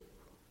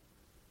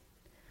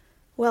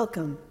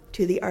Welcome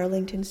to the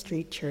Arlington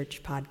Street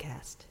Church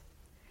podcast.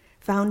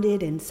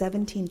 Founded in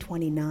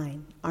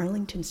 1729,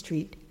 Arlington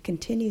Street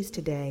continues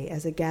today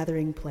as a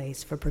gathering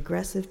place for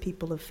progressive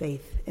people of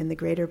faith in the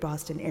greater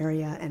Boston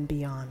area and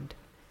beyond.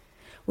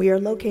 We are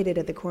located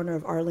at the corner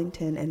of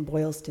Arlington and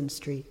Boylston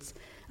Streets,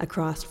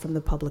 across from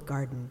the Public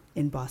Garden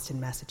in Boston,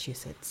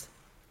 Massachusetts.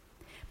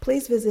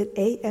 Please visit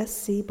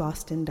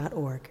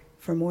ascboston.org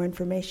for more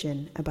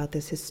information about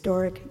this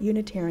historic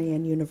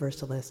Unitarian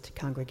Universalist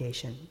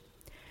congregation.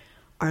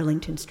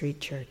 Arlington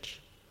Street Church,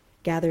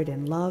 gathered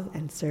in love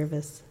and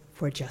service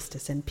for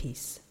justice and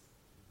peace.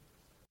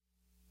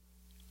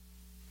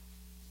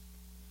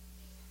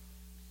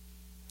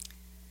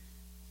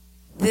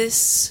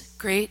 This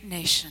great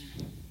nation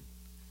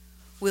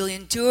will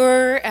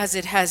endure as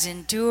it has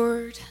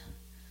endured,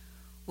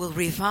 will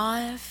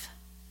revive,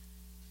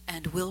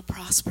 and will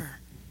prosper.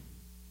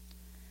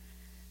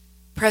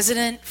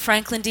 President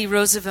Franklin D.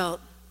 Roosevelt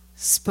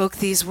spoke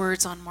these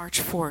words on March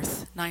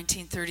 4th,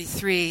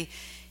 1933,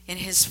 in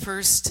his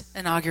first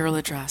inaugural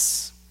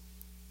address.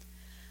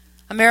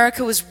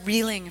 America was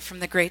reeling from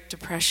the Great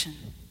Depression.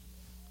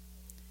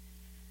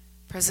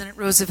 President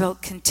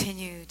Roosevelt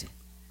continued,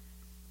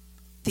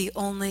 "The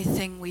only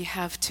thing we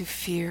have to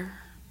fear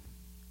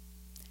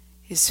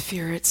is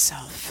fear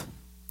itself.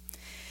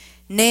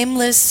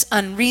 Nameless,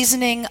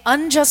 unreasoning,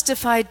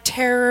 unjustified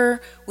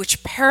terror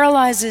which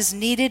paralyzes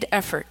needed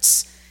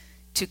efforts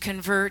to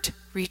convert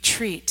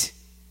retreat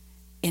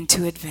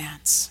into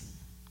advance."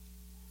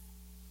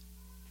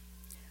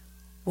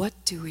 What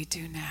do we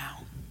do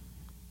now?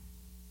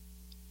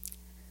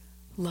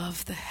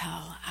 Love the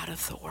hell out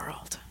of the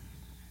world.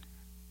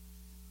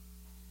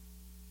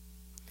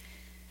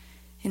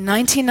 In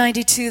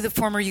 1992, the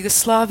former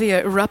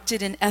Yugoslavia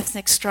erupted in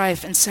ethnic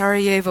strife, and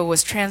Sarajevo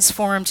was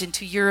transformed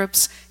into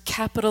Europe's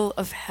capital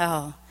of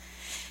hell.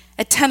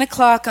 At 10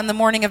 o'clock on the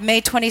morning of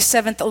May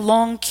 27th, a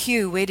long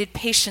queue waited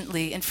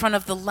patiently in front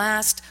of the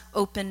last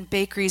open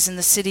bakeries in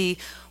the city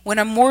when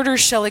a mortar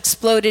shell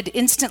exploded,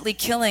 instantly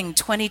killing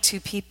 22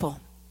 people.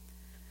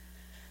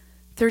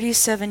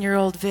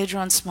 37-year-old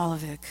Vedran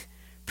Smolovic,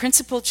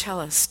 principal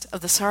cellist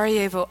of the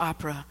Sarajevo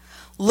Opera,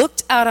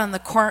 looked out on the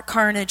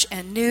carnage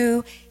and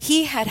knew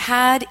he had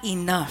had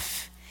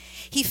enough.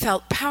 He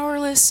felt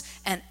powerless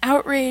and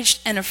outraged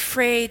and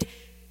afraid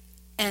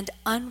and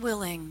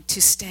unwilling to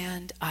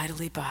stand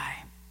idly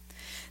by.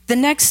 The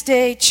next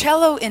day,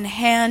 cello in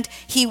hand,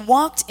 he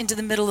walked into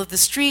the middle of the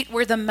street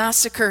where the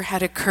massacre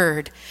had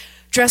occurred.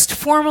 Dressed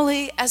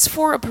formally as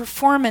for a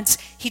performance,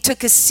 he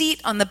took a seat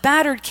on the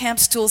battered camp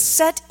stool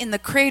set in the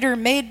crater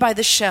made by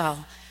the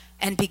shell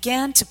and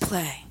began to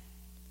play.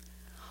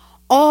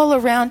 All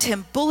around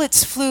him,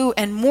 bullets flew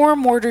and more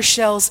mortar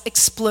shells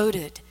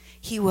exploded.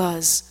 He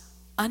was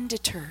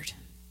undeterred.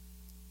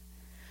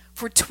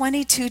 For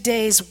 22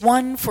 days,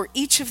 one for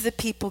each of the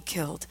people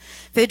killed,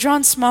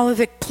 Vedran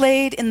Smolovic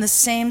played in the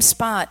same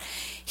spot.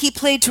 He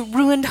played to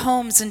ruined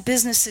homes and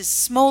businesses,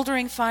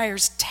 smoldering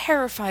fires,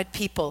 terrified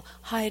people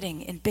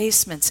hiding in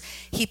basements.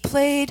 He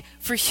played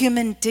for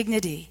human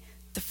dignity,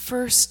 the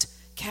first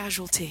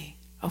casualty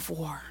of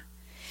war.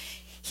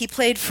 He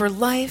played for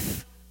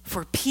life,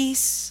 for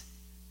peace,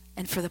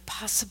 and for the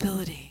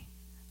possibility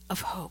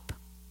of hope.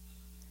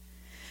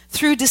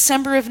 Through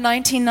December of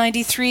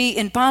 1993,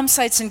 in bomb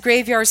sites and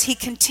graveyards, he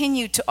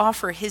continued to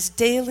offer his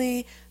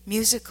daily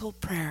musical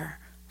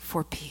prayer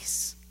for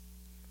peace.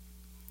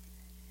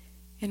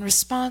 In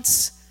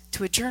response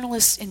to a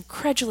journalist's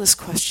incredulous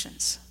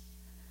questions,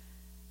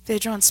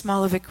 Vedran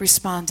Smolovic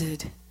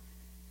responded,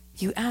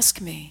 "You ask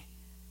me,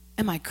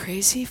 am I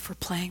crazy for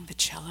playing the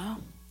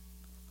cello?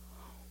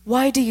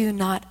 Why do you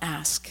not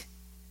ask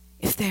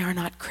if they are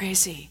not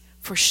crazy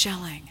for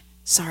shelling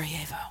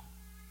Sarajevo?"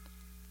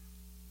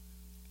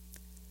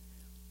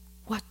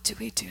 What do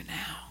we do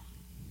now?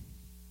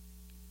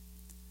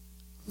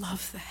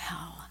 Love the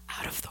hell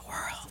out of the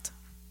world.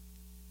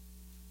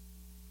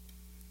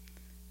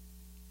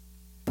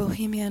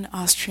 Bohemian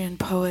Austrian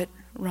poet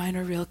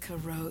Rainer Rilke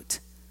wrote,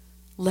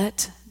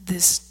 "Let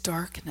this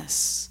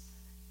darkness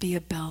be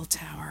a bell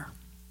tower."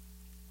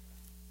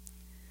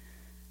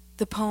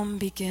 The poem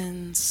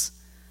begins,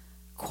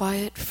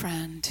 "Quiet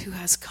friend who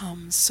has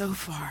come so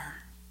far,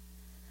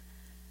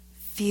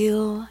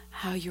 feel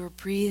how your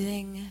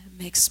breathing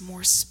makes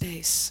more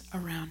space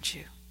around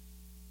you.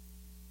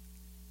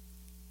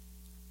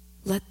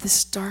 Let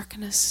this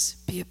darkness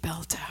be a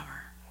bell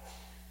tower,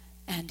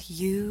 and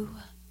you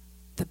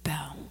the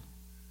bell.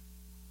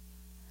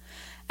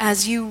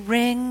 As you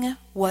ring,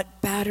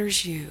 what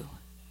batters you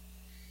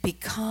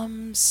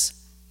becomes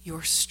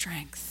your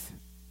strength.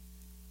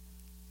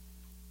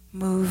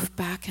 Move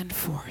back and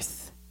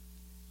forth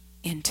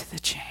into the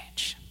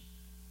change."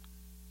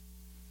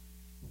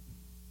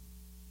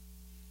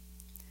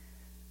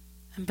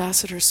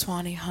 Ambassador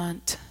Swanee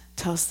Hunt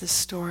tells this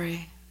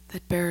story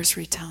that bears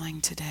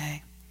retelling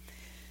today.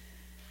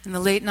 In the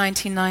late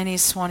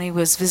 1990s, Swanee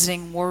was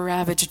visiting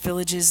war-ravaged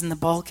villages in the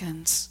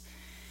Balkans.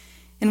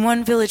 In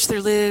one village,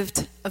 there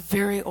lived a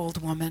very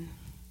old woman.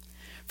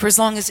 For as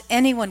long as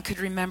anyone could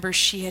remember,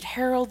 she had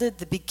heralded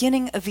the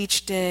beginning of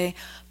each day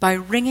by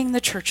ringing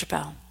the church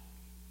bell.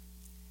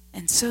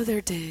 And so their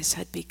days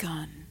had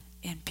begun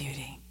in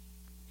beauty.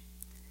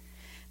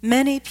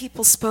 Many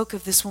people spoke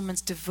of this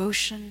woman's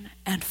devotion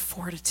and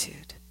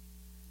fortitude.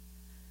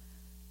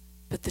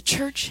 But the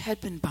church had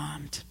been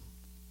bombed.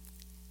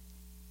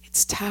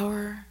 Its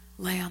tower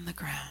lay on the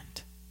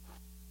ground.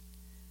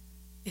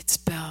 Its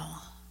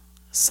bell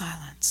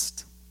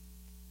silenced.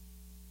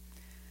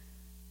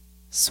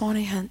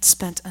 Swanee Hunt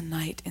spent a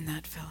night in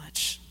that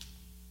village.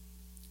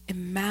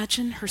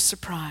 Imagine her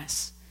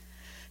surprise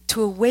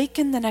to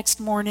awaken the next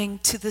morning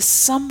to the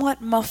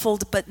somewhat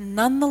muffled but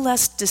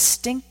nonetheless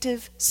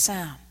distinctive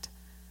sound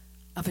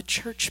of a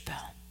church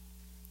bell.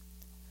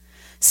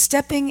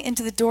 Stepping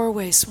into the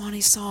doorway, Swanee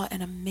saw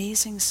an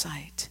amazing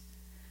sight.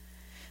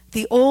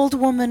 The old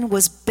woman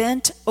was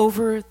bent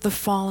over the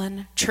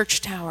fallen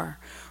church tower.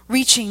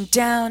 Reaching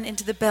down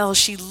into the bell,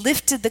 she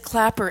lifted the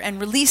clapper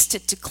and released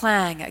it to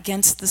clang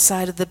against the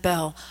side of the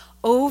bell.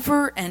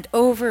 Over and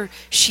over,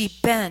 she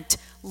bent,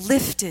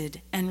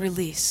 lifted, and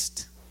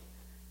released.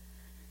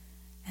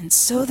 And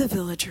so the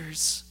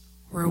villagers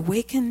were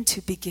awakened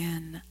to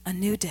begin a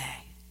new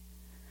day.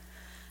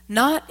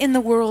 Not in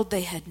the world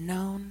they had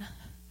known,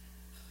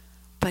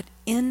 but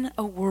in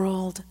a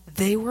world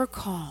they were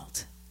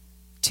called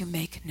to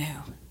make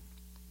new.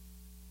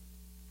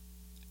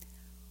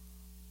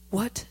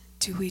 What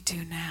do we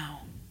do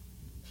now?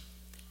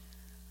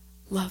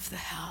 Love the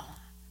hell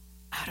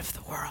out of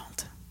the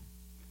world.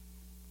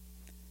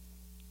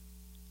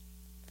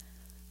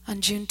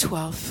 On June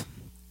 12th,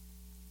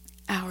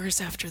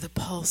 hours after the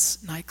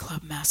Pulse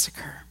nightclub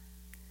massacre,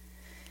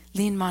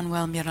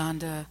 Lin-Manuel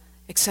Miranda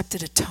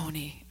accepted a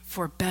Tony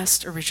for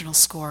Best Original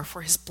Score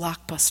for his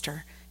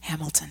blockbuster,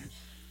 Hamilton.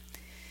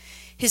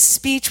 His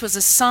speech was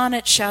a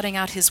sonnet shouting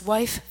out his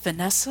wife,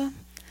 Vanessa,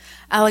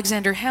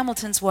 Alexander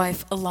Hamilton's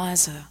wife,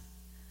 Eliza,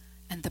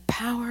 and the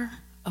power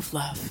of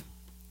love.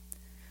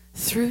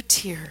 Through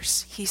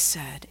tears, he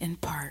said, in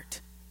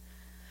part,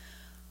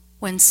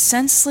 when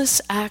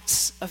senseless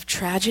acts of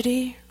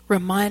tragedy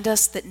remind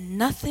us that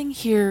nothing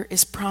here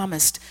is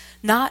promised,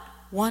 not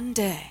one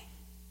day,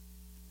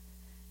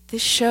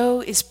 this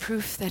show is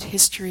proof that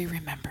history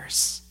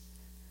remembers.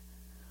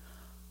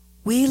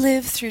 We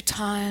live through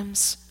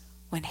times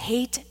when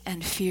hate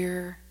and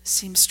fear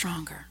seem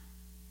stronger.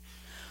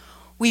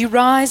 We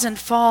rise and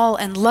fall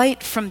and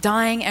light from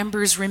dying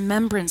embers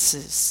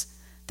remembrances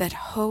that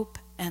hope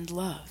and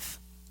love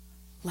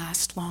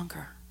last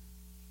longer.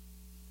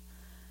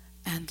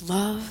 And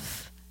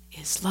love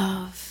is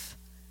love,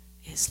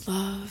 is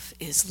love,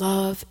 is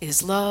love,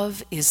 is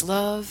love, is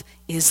love,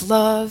 is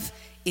love,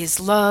 is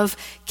love,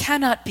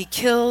 cannot be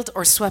killed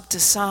or swept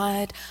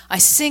aside. I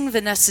sing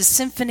Vanessa's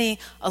symphony.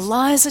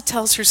 Eliza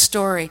tells her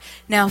story.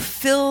 Now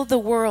fill the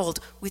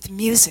world with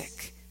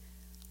music,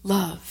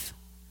 love,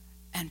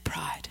 and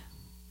pride.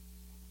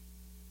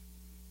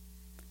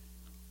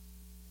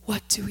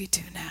 What do we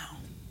do now?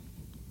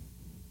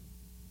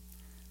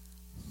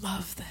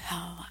 Love the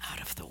hell out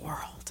of the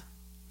world.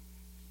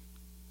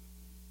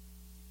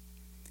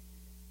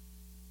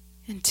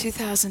 In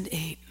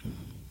 2008,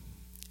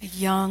 a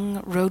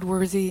young,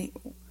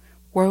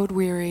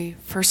 road-weary,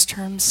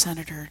 first-term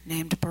senator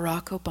named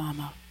Barack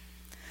Obama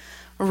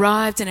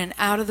arrived in an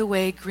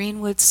out-of-the-way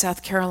Greenwood,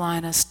 South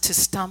Carolina, to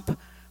stump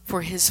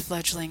for his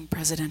fledgling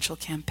presidential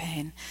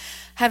campaign.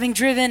 Having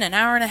driven an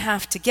hour and a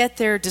half to get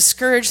there,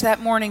 discouraged that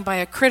morning by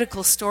a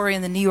critical story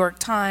in the New York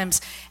Times,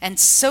 and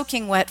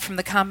soaking wet from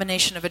the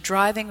combination of a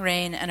driving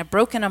rain and a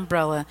broken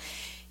umbrella,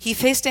 he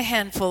faced a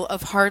handful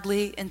of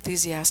hardly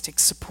enthusiastic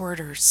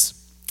supporters.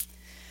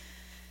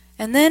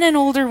 And then an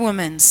older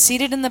woman,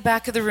 seated in the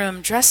back of the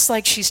room, dressed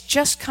like she's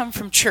just come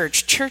from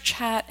church, church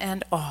hat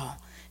and all,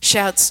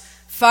 shouts,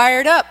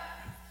 "Fired up!"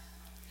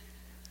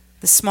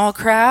 The small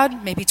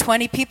crowd, maybe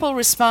 20 people,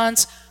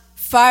 responds,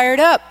 "Fired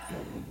up!"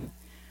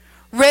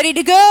 "Ready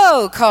to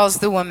go," calls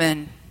the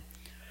woman.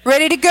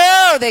 "Ready to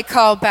go," they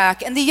call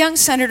back. And the young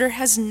senator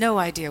has no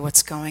idea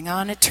what's going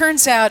on. It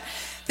turns out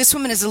this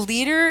woman is a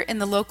leader in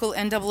the local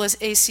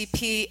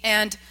NAACP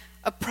and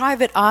a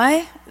private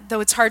eye, though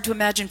it's hard to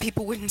imagine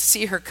people wouldn't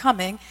see her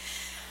coming.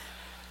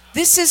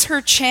 This is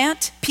her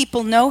chant.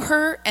 People know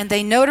her, and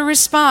they know to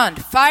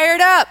respond.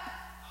 Fired up.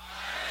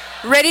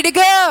 Ready to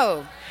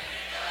go.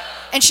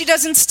 And she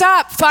doesn't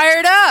stop.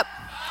 Fired up.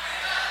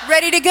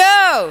 Ready to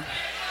go.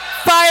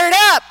 Fired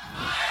up.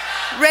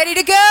 Ready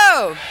to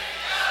go.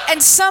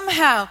 And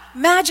somehow,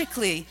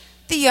 magically,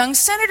 the young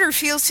senator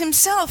feels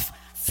himself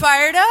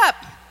fired up,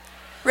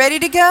 ready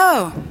to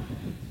go.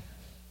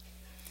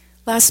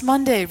 Last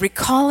Monday,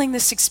 recalling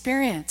this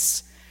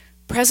experience,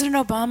 President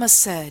Obama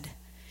said,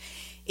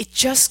 "It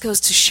just goes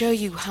to show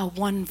you how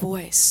one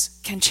voice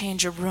can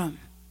change a room.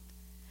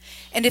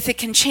 And if it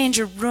can change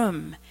a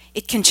room,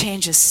 it can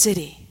change a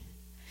city.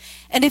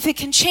 And if it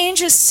can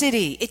change a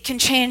city, it can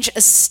change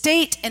a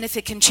state. And if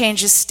it can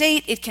change a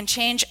state, it can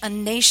change a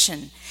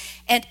nation.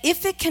 And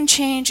if it can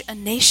change a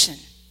nation,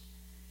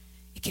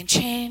 it can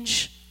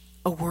change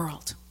a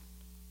world."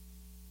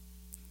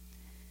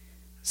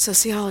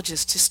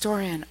 Sociologist,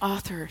 historian,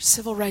 author,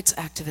 civil rights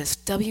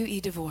activist W.E.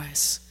 Du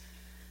Bois,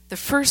 the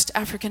first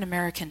African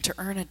American to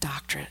earn a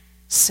doctorate,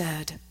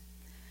 said,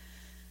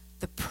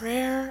 "The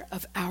prayer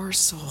of our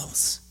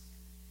souls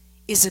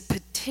is a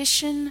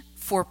petition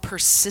for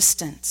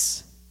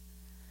persistence,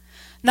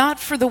 not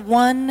for the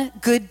one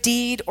good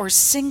deed or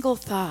single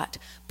thought,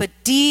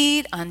 but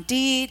deed on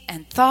deed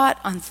and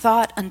thought on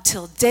thought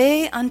until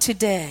day unto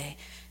day,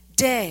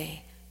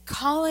 day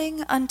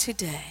calling unto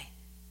day,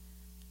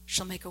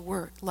 shall make a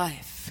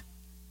life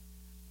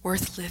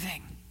worth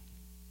living."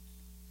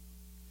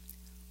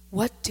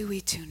 What do we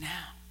do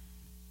now?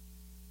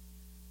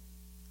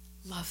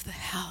 Love the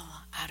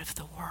hell out of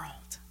the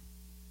world.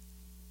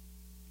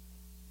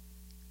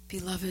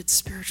 Beloved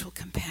spiritual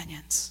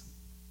companions,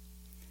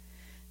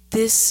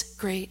 this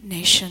great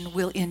nation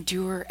will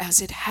endure as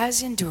it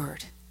has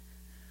endured,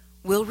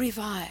 will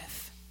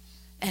revive,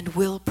 and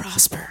will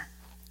prosper.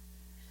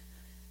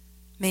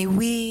 May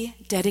we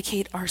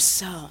dedicate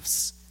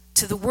ourselves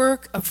to the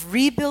work of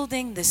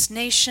rebuilding this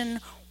nation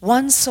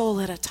one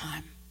soul at a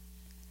time.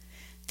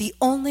 The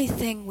only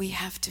thing we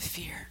have to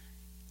fear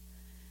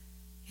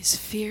is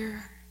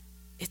fear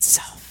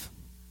itself.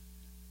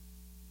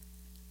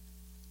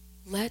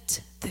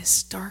 Let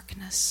this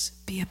darkness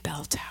be a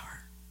bell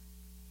tower,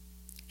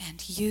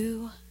 and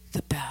you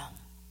the bell.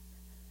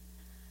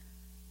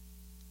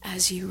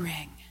 As you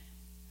ring,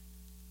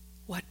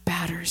 what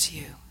batters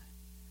you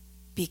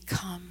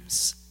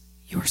becomes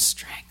your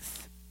strength.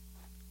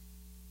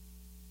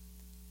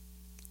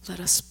 Let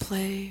us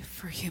play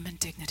for human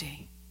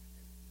dignity,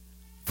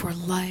 for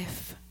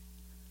life,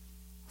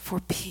 for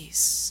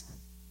peace,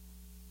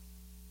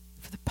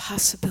 for the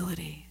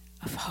possibility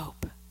of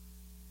hope.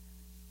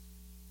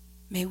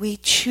 May we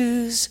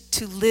choose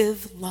to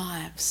live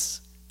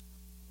lives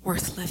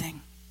worth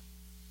living.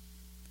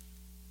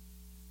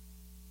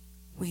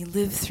 We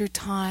live through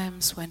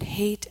times when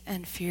hate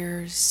and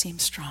fears seem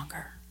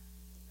stronger.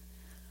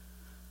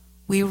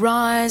 We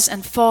rise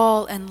and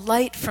fall and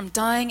light from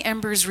dying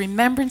embers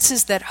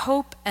remembrances that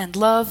hope and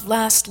love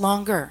last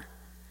longer.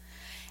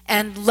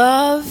 And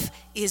love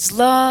is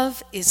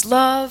love, is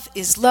love,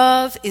 is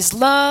love, is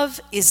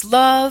love, is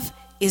love,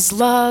 is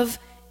love,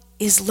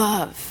 is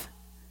love.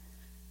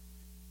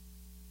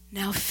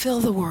 Now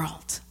fill the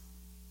world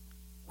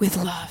with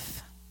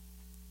love.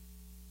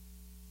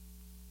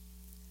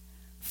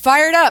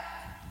 Fired up.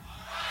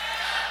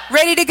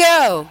 Ready to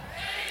go.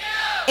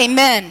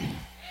 Amen.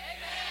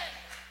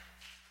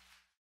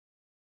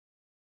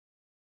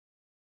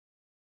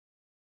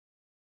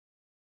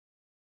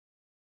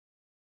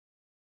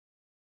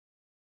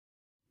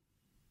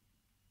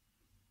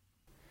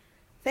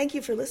 Thank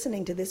you for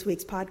listening to this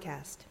week's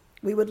podcast.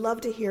 We would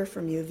love to hear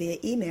from you via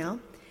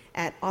email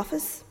at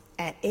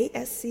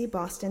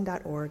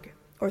office@ascboston.org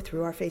or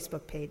through our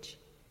Facebook page.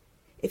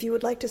 If you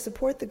would like to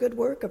support the good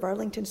work of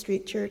Arlington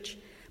Street Church,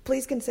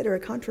 please consider a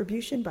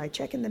contribution by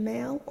check in the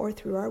mail or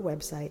through our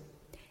website,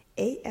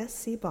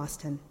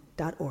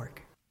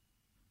 ascboston.org.